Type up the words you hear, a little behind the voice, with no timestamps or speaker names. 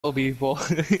people.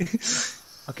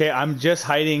 Okay, I'm just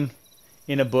hiding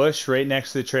in a bush right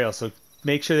next to the trail, so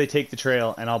make sure they take the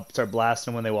trail, and I'll start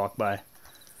blasting when they walk by.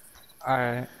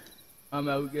 Alright. I'm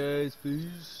out, guys.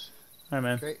 Peace. Alright,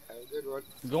 man. Okay, have a good one.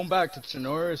 I'm going back to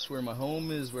Chinoris, where my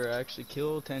home is, where I actually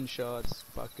kill 10 shots.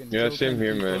 Fucking Yeah, kill same 10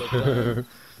 here, people man. at a time.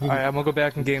 Alright, I'm gonna go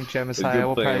back in game chat, Miss It's a High. good I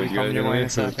will plan probably with be you coming guys your way in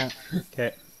a anyway. second.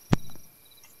 Okay.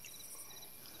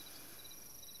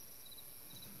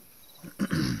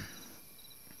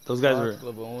 Those guys Fuck were...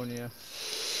 Livonia.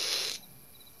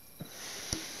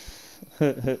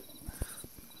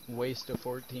 Waste of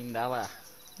 $14.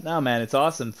 No, man, it's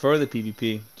awesome for the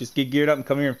PvP. Just get geared up and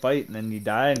come here and fight, and then you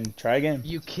die and try again.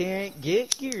 You can't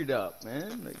get geared up,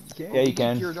 man. Like, you can't. Yeah, you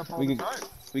can. Geared up all We the could, time.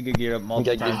 we could gear up You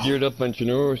multiple gotta get times. geared up on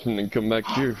Chinoris and then come back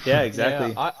here. Yeah,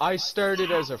 exactly. Yeah, I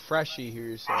started as a freshie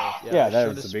here, so Yeah, I that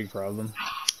should've was a big problem.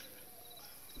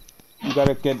 You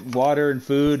gotta get water and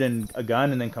food and a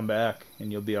gun and then come back,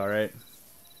 and you'll be alright.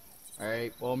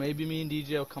 Alright, well, maybe me and DJ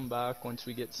will come back once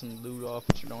we get some loot off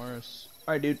Chinoris.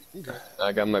 Alright, dude.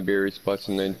 I got my berry spots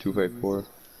and then 254.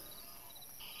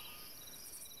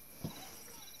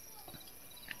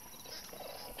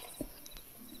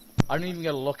 I don't even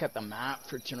gotta look at the map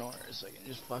for Chinoris. I can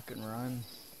just fucking run.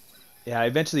 Yeah,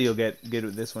 eventually you'll get good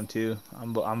with this one too.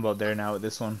 I'm about there now with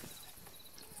this one.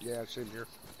 Yeah, same here.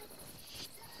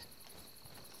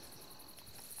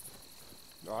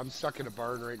 No, I'm stuck in a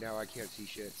barn right now. I can't see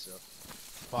shit, so.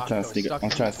 Fuck, trying to I was sneak it- stuck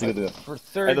I'm in trying to sneak the- it. For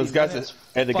 30 those guys minutes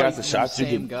hey, the guys fighting that shot you,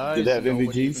 the same did guys, they have nobody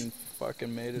MVGs? even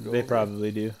fucking made it They over.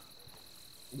 probably do.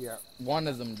 Yeah. One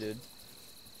of them did.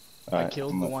 I Alright,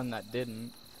 killed I'm the up. one that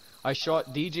didn't. I shot.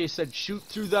 DJ said shoot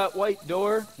through that white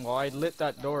door. Well, I lit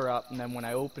that door up, and then when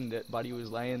I opened it, Buddy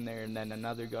was laying there, and then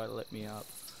another guy lit me up.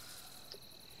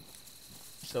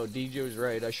 So DJ was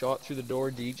right. I shot through the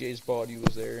door. DJ's body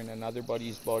was there, and another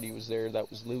buddy's body was there that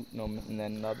was looting him, and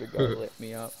then another guy lit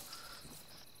me up.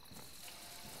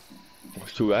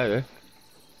 It's too bad, eh?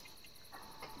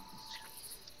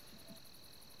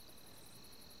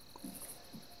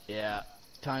 Yeah.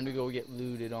 Time to go get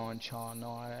looted on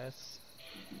Chinoris.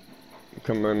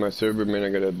 Come on my server, man. I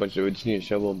got a bunch of. I just need to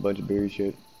shovel a bunch of berry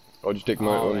shit. I'll just take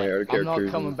my all my other I'm characters.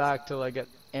 not coming and- back till I get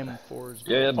M4s. bro.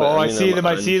 Yeah, but Oh, I mean, see I'm them,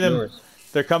 I on see them. Chinoris.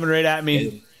 They're coming right at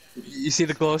me. You see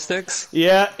the glow sticks?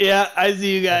 Yeah, I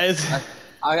see you guys.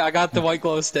 I got the white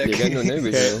glow stick. You got no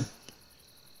neighbors, Okay. man.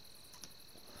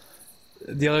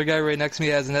 The other guy right next to me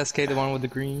has an SK, the one with the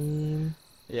green.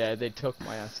 Yeah, they took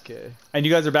my SK. And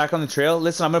you guys are back on the trail?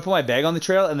 Listen, I'm gonna put my bag on the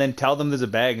trail and then tell them there's a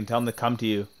bag and tell them to come to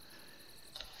you.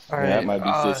 Alright, Yeah, that might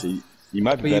be fishy. You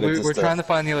might be we, better we're, just we're to- trying to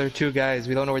find the other two guys.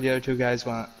 We don't know where the other two guys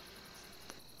went.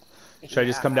 Should I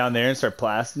just come down there and start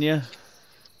blasting you?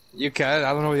 You can.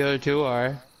 I don't know where the other two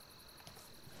are.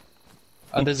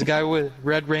 There's a guy with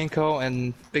red raincoat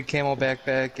and big camo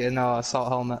backpack and assault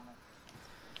helmet.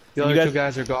 The You other guys- two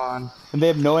guys are gone. And they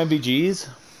have no MVGs?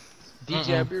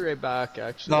 DJ, I'll be right back,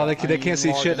 actually. No, they I can't see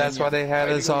logging shit. in That's why yet. they had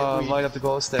I us gotta go get weed. light up the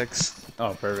glow sticks.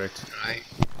 Oh, perfect.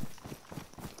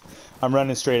 I'm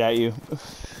running straight at you.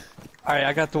 Alright,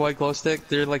 I got the white glow stick.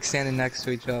 They're like standing next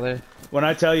to each other. When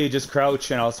I tell you, just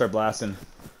crouch and I'll start blasting.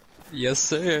 Yes,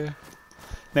 sir.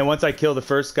 Then once I kill the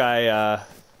first guy,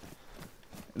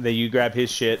 then you grab his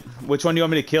shit. Which one do you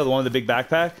want me to kill? The one with the big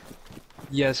backpack?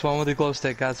 Yes, one with the glow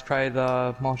stick. That's probably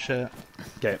the most shit.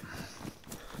 Okay.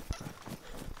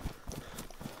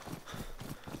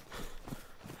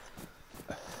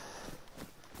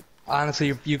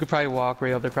 Honestly, you could probably walk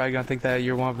right up. They're probably gonna think that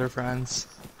you're one of their friends.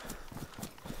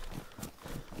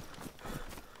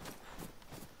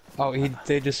 Oh,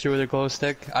 they just threw their glow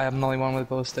stick. I am the only one with a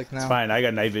glow stick now. It's fine. I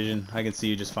got night vision. I can see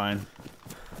you just fine.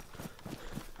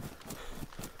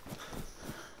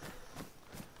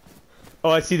 Oh,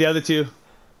 I see the other two.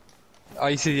 Oh,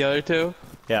 you see the other two?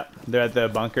 Yeah, they're at the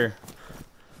bunker.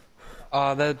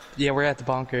 Yeah, we're at the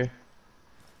bunker.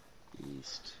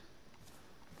 East.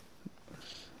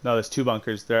 No, there's two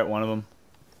bunkers. They're at one of them.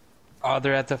 Oh,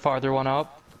 they're at the farther one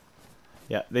up.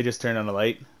 Yeah, they just turned on the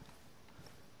light.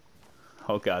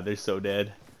 Oh god, they're so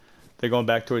dead. They're going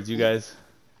back towards you guys.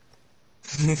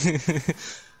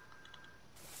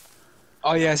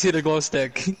 Oh yeah, I see the glow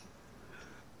stick.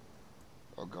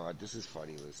 Oh god, this is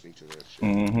funny listening to this shit.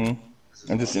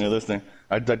 I'm just sitting there listening.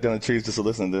 I dug down the trees just to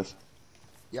listen to this.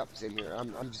 Yep, same here.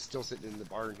 I'm just still sitting in the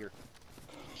barn here.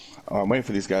 I'm waiting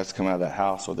for these guys to come out of that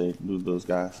house or they lose those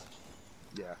guys.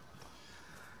 Yeah.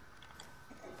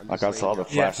 I'm Like just I saw laying the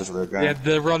down. flashes of their gun. Yeah,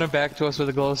 they're running back to us with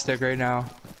a glow stick right now.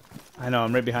 I know,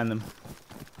 I'm right behind them.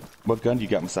 What gun do you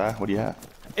got, Messiah? What do you have?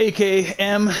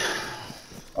 AKM.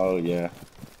 Oh, yeah.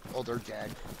 Oh, they're dead.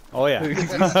 Oh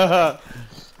yeah.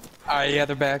 Alright, yeah,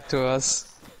 they're back to us.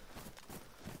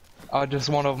 Just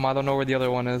one of them. I don't know where the other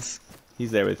one is.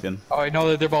 He's there with him. Oh,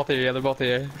 no, they're both here. Yeah, they're both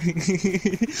here.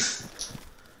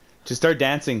 Just start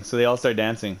dancing, so they all start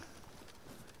dancing.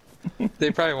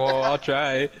 They probably won't. I'll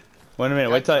try. Wait a minute.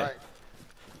 Wait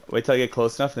till I get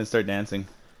close enough and then start dancing.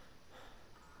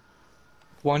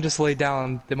 One just lay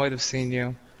down. They might have seen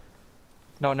you.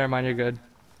 No, never mind. You're good.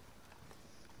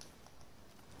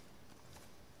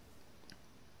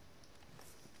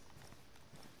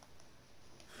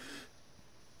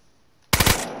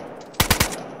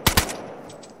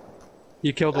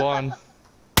 You killed one.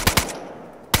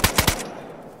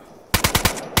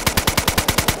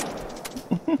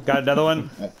 Got another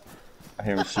one? I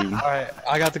hear him shooting. Alright,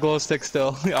 I got the glow stick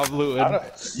still. I'm looting.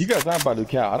 You guys aren't about to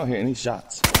cow. I don't hear any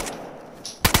shots.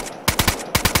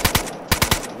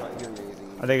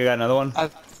 I think I got another one.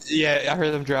 Yeah, I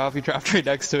heard them drop. He dropped right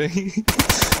next to me.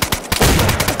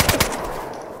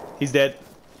 He's dead.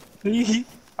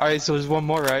 Alright, so there's one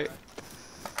more, right?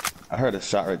 I heard a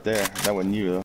shot right there. That wasn't you though.